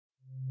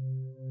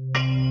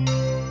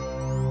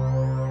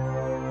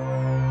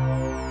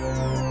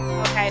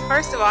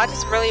First of all, I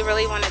just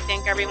really want to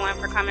thank everyone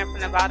for coming from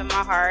the bottom of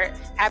my heart.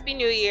 Happy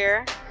New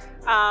Year.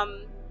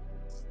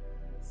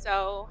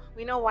 So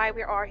we know why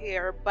we're all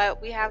here,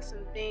 but we have some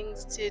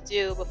things to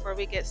do before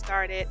we get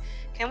started.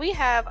 Can we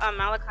have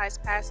Malachi's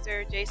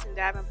pastor, Jason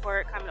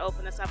Davenport, come and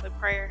open us up in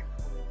prayer?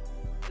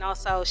 And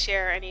also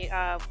share any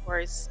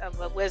words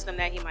of wisdom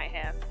that he might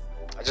have.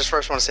 I just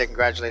first want to say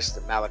congratulations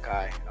to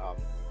Malachi.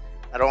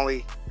 Not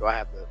only do I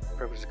have the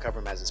privilege to cover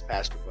him as his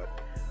pastor,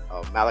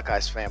 but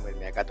Malachi's family,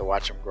 man, I got to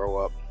watch him grow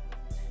up.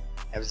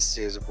 Ever since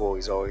he was a boy,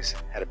 he's always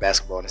had a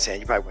basketball in his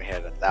hand. You probably went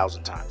ahead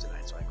 1,000 times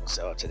tonight, so I ain't gonna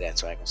sell up to that,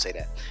 so I ain't gonna say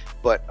that.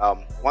 But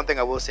one thing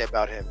I will say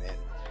about him, and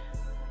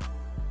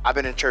I've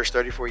been in church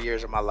 34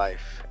 years of my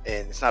life,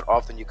 and it's not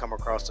often you come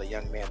across a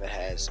young man that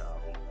has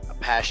a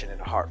passion and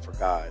a heart for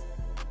God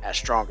as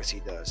strong as he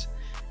does.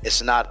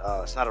 It's not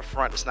a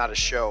front, it's not a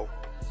show,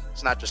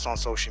 it's not just on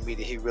social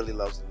media. He really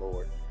loves the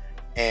Lord.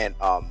 And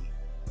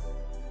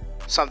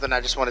something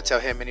I just want to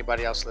tell him,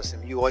 anybody else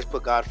listening, you always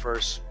put God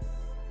first.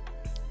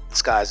 The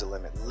sky's the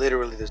limit.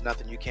 Literally, there's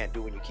nothing you can't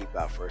do when you keep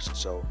God first. And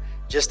so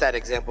just that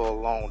example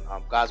alone,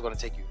 God's going to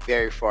take you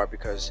very far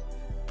because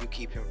you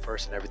keep him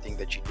first in everything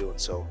that you do.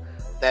 And so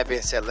that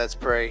being said, let's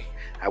pray.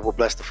 I will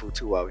bless the food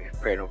too while we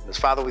pray and open this.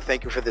 Father, we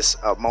thank you for this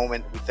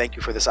moment. We thank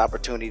you for this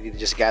opportunity to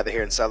just gather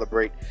here and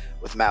celebrate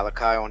with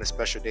Malachi on a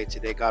special day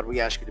today. God, we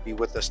ask you to be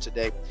with us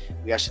today.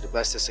 We ask you to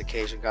bless this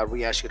occasion. God,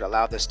 we ask you to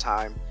allow this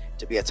time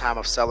to be a time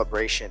of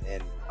celebration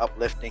and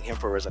uplifting him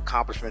for his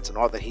accomplishments and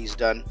all that he's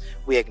done.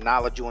 We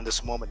acknowledge you in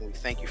this moment, and we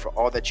thank you for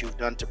all that you've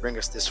done to bring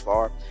us this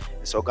far.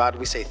 And so, God,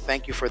 we say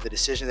thank you for the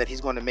decision that he's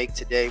going to make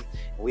today.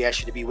 And we ask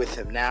you to be with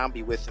him now,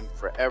 be with him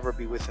forever,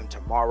 be with him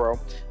tomorrow.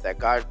 That,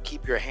 God,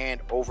 keep your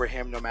hand over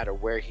him no matter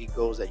where he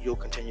goes, that you'll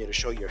continue to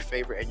show your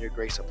favor and your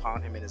grace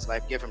upon him in his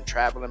life. Give him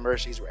traveling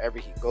mercies wherever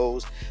he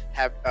goes.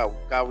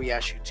 God, we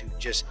ask you to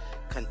just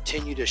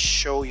continue to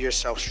show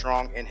yourself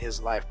strong in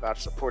his life. God,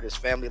 support his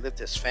family, lift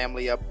his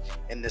family up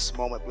in this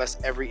moment.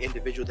 Bless every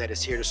individual that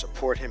is here to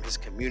support him, his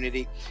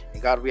community.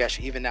 And God, we ask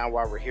you even now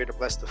while we're here to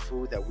bless the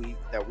food that we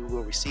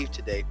will receive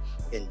today.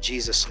 In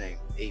Jesus' name,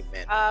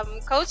 amen.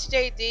 Coach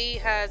JD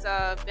has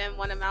been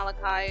one of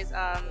Malachi's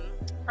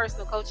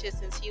personal coaches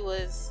since he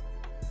was,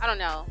 I don't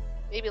know,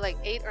 maybe like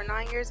 8 or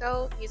 9 years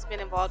old. He's been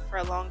involved for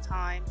a long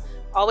time,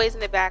 always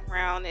in the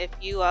background. If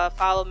you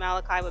follow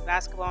Malachi with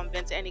basketball and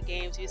been to any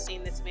games, you've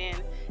seen this man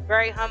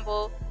very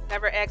humble,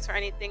 never asked for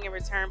anything in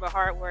return but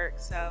hard work.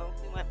 So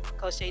we want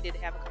Coach JD to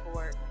have a couple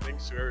words.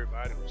 Thanks to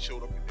everybody who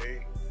showed up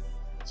today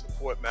to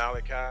support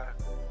Malachi.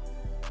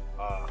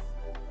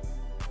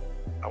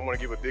 I want to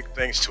give a big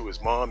thanks to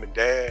his mom and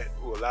dad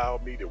who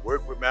allowed me to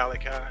work with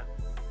Malachi.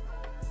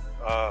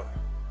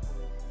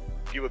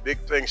 Give a big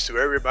thanks to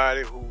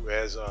everybody who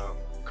has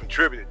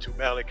contributed to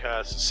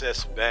Malachi's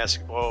success in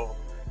basketball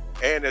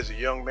and as a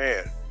young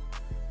man.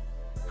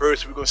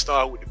 First, we're going to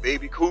start with the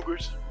Baby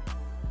Cougars,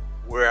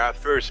 where I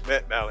first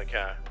met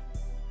Malachi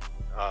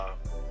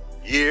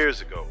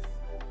years ago.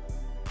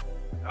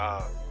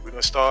 We're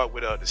going to start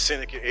with the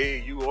Seneca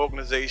AAU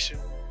organization.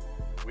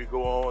 We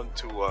go on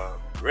to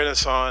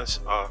Renaissance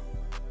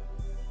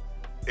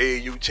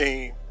AAU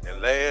team.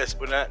 And last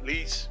but not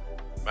least,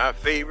 my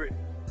favorite,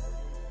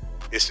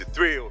 it's the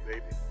Thrill,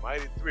 baby.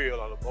 Mighty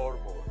Thrill out of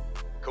Baltimore.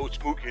 Coach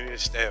Mookie and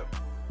his staff.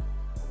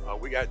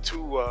 We got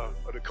two of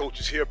the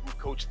coaches here from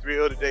Coach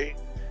Thrill today.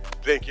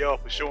 Thank y'all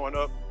for showing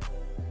up.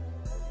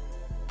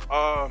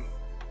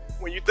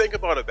 When you think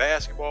about a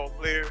basketball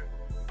player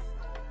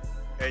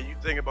and you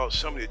think about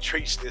some of the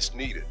traits that's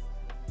needed,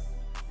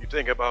 you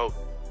think about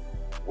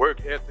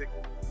work ethic,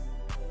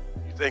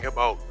 you think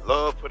about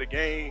love for the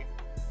game,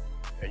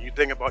 and you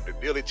think about the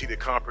ability to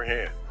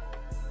comprehend.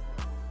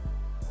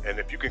 And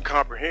if you can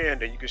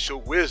comprehend, then you can show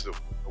wisdom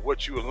of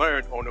what you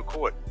learned on the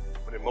court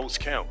when it most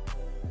count.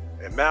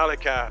 And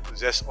Malachi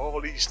possessed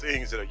all these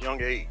things at a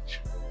young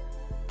age.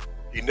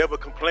 He never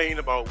complained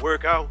about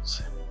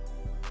workouts.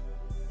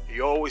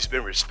 He always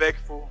been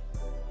respectful.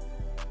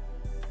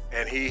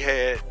 And he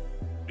had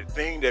the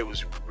thing that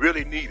was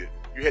really needed.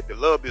 You had to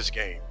love this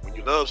game. When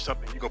you love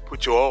something, you're gonna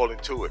put your all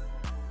into it.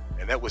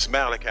 And that was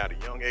Malachi at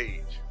a young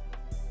age.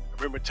 I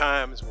remember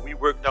times when we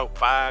worked out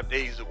 5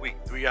 days a week,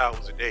 3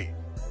 hours a day.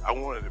 I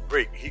wanted a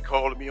break. He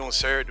called me on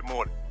Saturday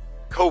morning.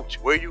 Coach,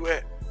 where you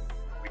at?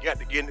 We got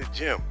to get in the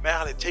gym.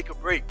 Mally, take a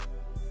break.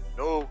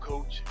 No,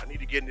 coach, I need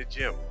to get in the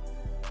gym.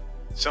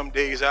 Some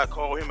days I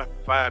call him after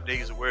 5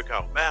 days of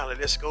workout. Mally,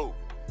 let's go.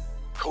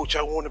 Coach,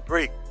 I want a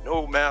break.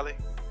 No, Mally.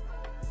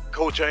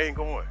 Coach, I ain't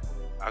going.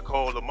 I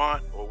call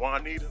Lamont or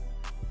Juanita.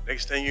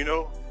 Next thing you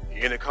know,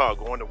 he in the car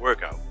going to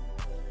workout.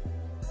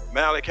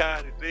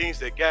 Malachi, the things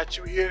that got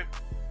you here,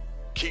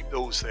 keep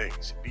those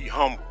things. Be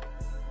humble.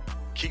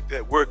 Keep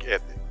that work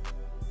ethic.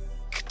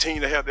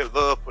 Continue to have that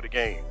love for the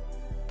game.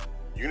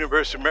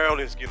 University of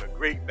Maryland is getting a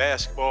great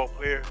basketball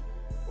player,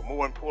 but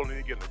more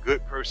importantly, getting a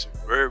good person,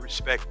 very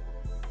respectful.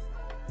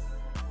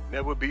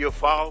 Never be a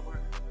follower,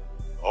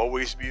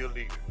 always be a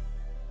leader.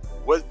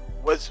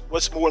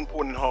 What's more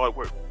important than hard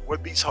work?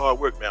 What beats hard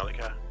work,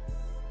 Malachi?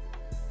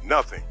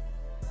 Nothing.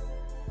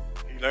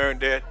 He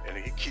learned that, and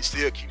he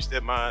still keeps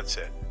that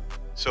mindset.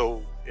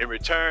 So in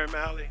return,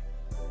 Mally,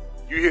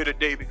 you're here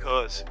today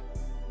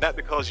not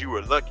because you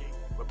were lucky,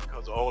 but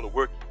because of all the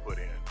work you put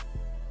in.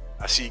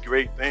 I see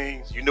great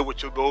things. You know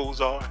what your goals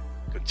are.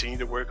 Continue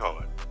to work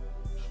hard.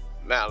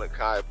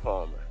 Malachi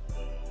Palmer.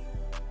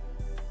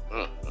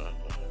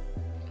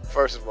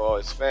 First of all,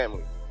 his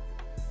family.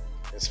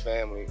 His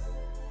family,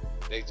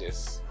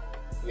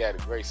 he had a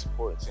great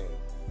support team.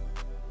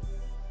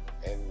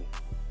 And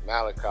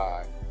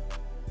Malachi,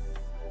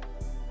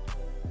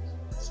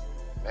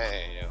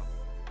 man,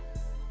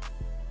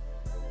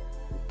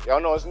 y'all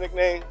know his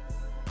nickname?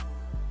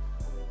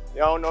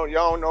 Y'all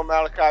don't know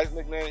Malachi's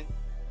nickname?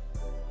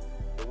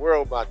 The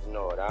world about to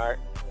know it, all right?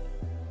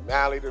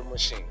 Mally the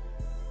Machine.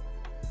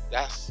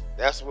 That's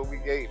what we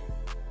gave him.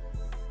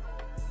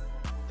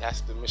 That's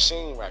the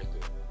machine right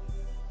there.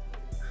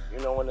 You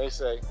know when they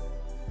say,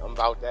 I'm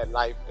about that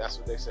life, that's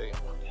what they say. I'm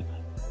about that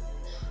life.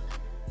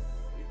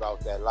 He about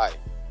that life.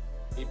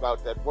 He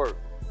about that work.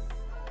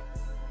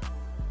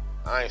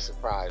 I ain't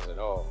surprised at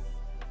all.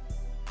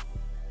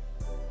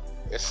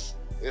 It's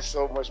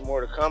so much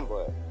more to come,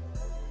 but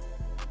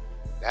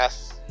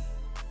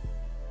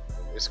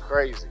it's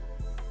crazy.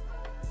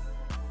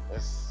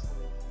 It's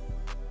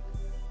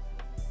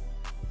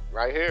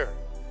right here.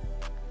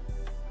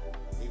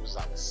 He was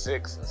like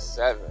 6 and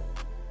 7,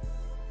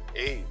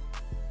 8,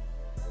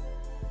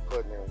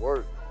 putting in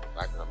work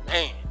like a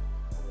man.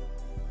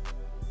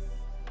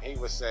 He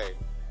would say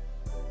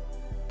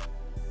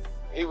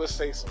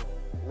some,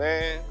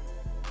 man,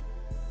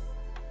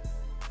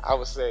 I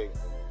would say,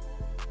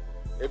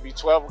 it'd be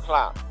 12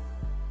 o'clock,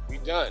 we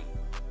done.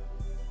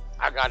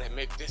 I gotta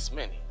make this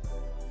many.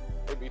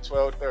 It'd be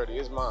 12:30,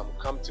 his mom would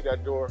come to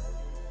that door,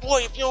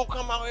 boy, if you don't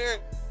come out here,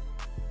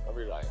 I'll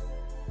be like,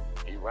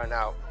 he run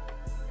out.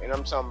 And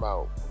I'm talking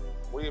about,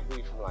 we'd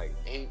be from like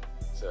 8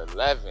 to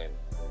 11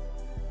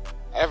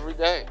 every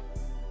day.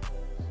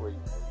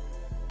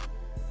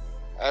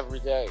 Every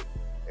day.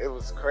 It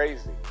was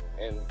crazy.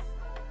 And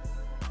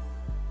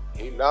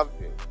he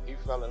loved it. He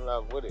fell in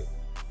love with it.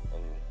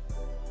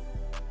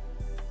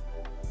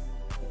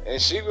 And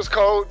she was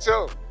cold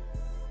too.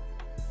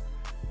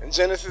 And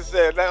Genesis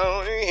said,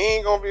 no, he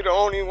ain't gonna be the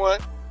only one.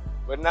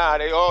 But nah,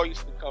 they all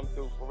used to come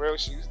through. For real,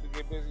 she used to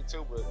get busy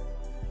too, but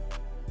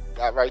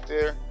that right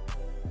there,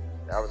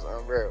 that was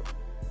unreal.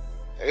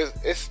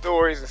 It's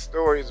stories and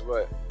stories,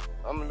 but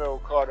I'm a little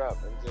caught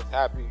up and just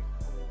happy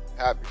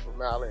for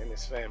Mally and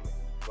his family.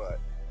 But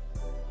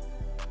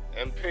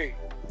MP,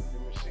 the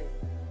machine.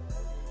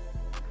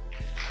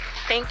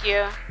 Thank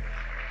you.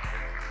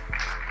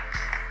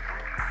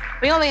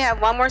 We only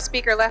have one more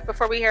speaker left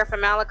before we hear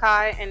from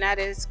Malachi, and that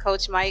is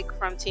Coach Mike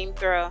from Team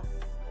Thrill.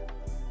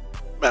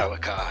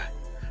 Malachi.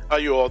 How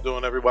you all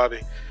doing,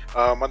 everybody?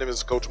 My name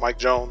is Coach Mike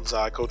Jones.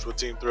 I coach with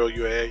Team Thrill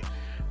UAA.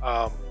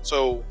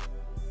 So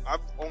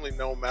I've only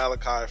known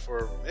Malachi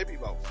for maybe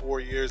about 4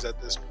 years at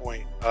this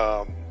point.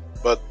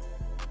 But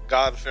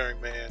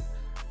God-fearing man,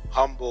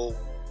 humble,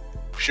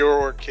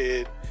 pure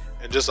kid,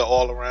 and just an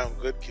all-around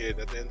good kid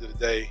at the end of the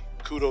day.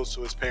 Kudos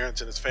to his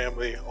parents and his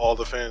family, all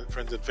the friends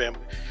and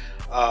family.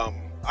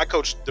 I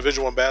coached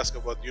Division I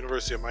basketball at the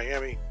University of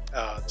Miami,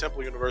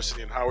 Temple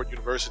University, and Howard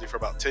University for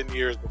about 10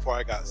 years before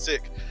I got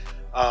sick.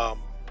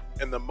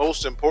 And the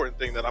most important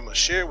thing that I'm going to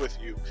share with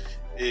you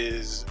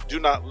is do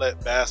not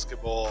let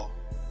basketball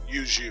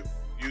use you.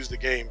 Use the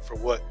game for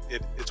what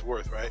it's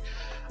worth, right?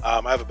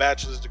 I have a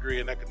bachelor's degree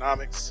in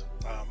economics.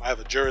 I have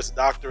a Juris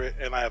Doctorate,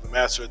 and I have a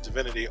Master of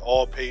Divinity,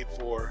 all paid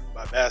for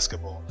by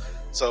basketball.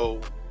 So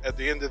at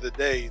the end of the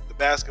day, the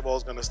basketball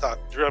is going to stop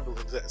dribbling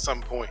at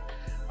some point.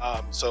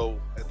 So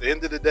at the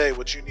end of the day,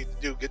 what you need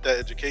to do, get that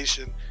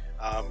education,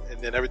 and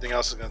then everything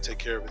else is going to take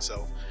care of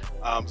itself.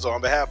 So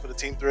on behalf of the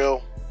Team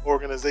Thrill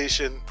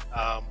organization,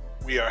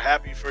 we are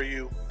happy for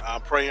you.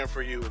 I'm praying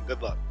for you, and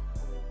good luck.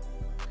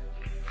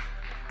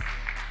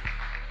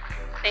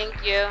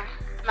 Thank you.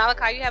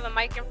 Malachi, you have a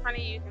mic in front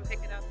of you. You can pick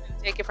it up and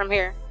take it from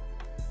here.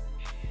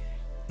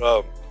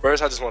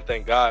 First, I just want to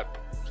thank God,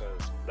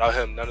 because without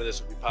him, none of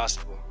this would be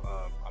possible.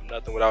 I'm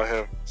nothing without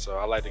him, so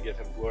I like to give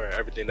him glory in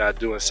everything that I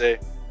do and say.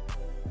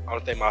 I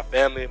want to thank my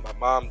family, my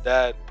mom,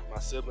 dad, my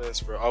siblings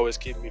for always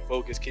keeping me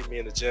focused, keeping me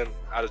in the gym,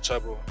 out of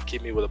trouble,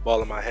 keep me with a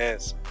ball in my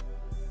hands.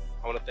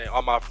 I want to thank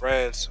all my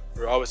friends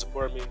for always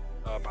supporting me,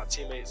 my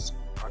teammates,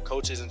 my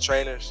coaches and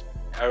trainers,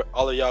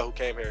 all of y'all who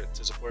came here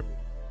to support me.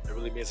 It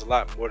really means a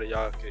lot, more than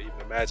y'all could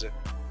even imagine.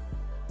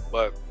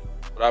 But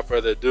without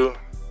further ado,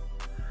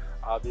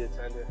 I'll be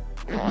attending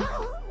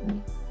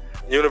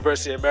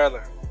University of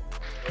Maryland.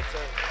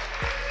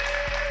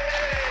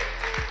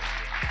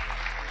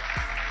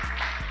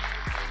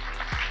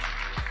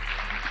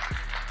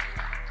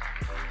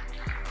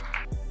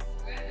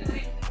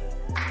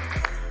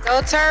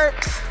 Go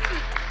Terps!